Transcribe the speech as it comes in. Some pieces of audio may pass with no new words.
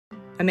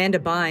Amanda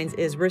Bynes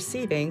is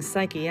receiving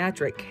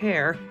psychiatric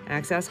care,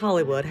 Access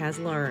Hollywood has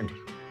learned.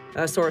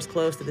 A source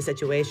close to the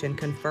situation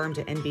confirmed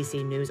to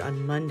NBC News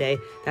on Monday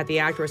that the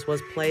actress was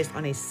placed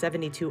on a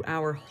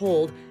 72-hour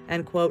hold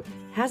and, quote,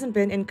 hasn't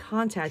been in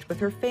contact with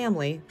her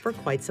family for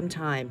quite some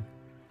time.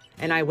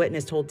 An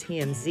eyewitness told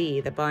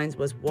TMZ that Bynes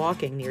was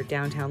walking near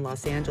downtown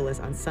Los Angeles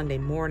on Sunday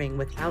morning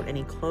without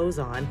any clothes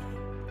on.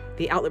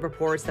 The outlet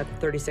reports that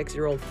the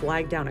 36-year-old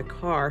flagged down a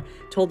car,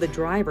 told the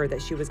driver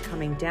that she was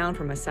coming down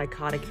from a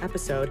psychotic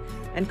episode,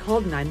 and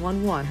called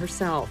 911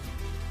 herself.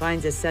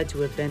 Bynes is said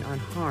to have been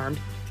unharmed.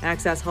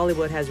 Access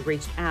Hollywood has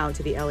reached out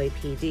to the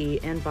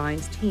LAPD and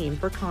Bynes' team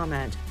for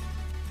comment.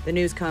 The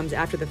news comes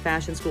after the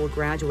fashion school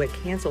graduate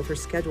canceled her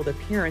scheduled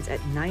appearance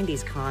at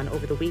 90s Con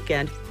over the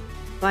weekend.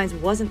 Bynes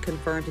wasn't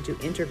confirmed to do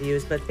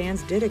interviews, but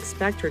fans did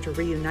expect her to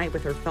reunite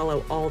with her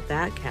fellow All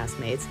That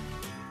castmates.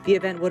 The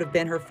event would have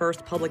been her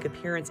first public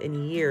appearance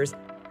in years.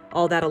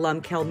 All That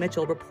alum Kel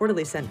Mitchell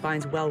reportedly sent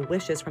Bynes well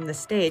wishes from the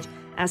stage,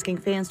 asking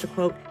fans to,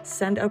 quote,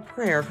 send a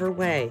prayer her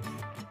way.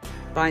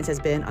 Bynes has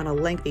been on a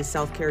lengthy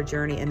self-care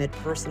journey amid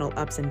personal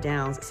ups and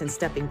downs since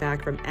stepping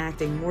back from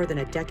acting more than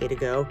a decade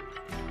ago.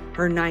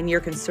 Her 9-year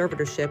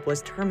conservatorship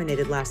was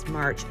terminated last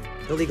March.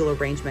 The legal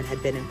arrangement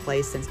had been in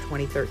place since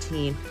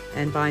 2013,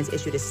 and Bynes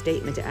issued a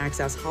statement to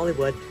Access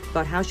Hollywood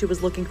about how she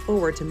was looking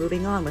forward to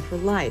moving on with her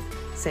life,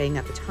 saying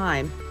at the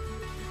time,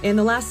 in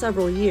the last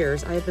several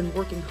years, I have been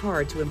working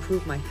hard to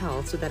improve my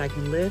health so that I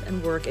can live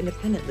and work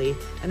independently,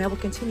 and I will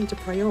continue to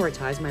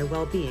prioritize my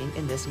well-being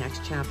in this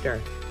next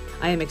chapter.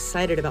 I am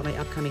excited about my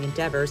upcoming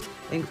endeavors,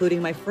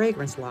 including my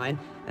fragrance line,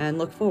 and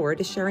look forward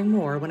to sharing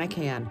more when I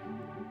can.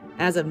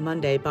 As of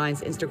Monday,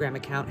 Bynes' Instagram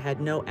account had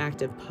no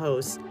active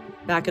posts.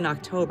 Back in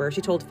October, she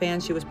told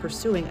fans she was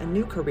pursuing a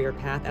new career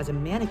path as a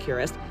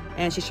manicurist,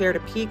 and she shared a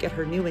peek at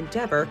her new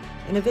endeavor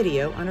in a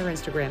video on her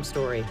Instagram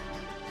story.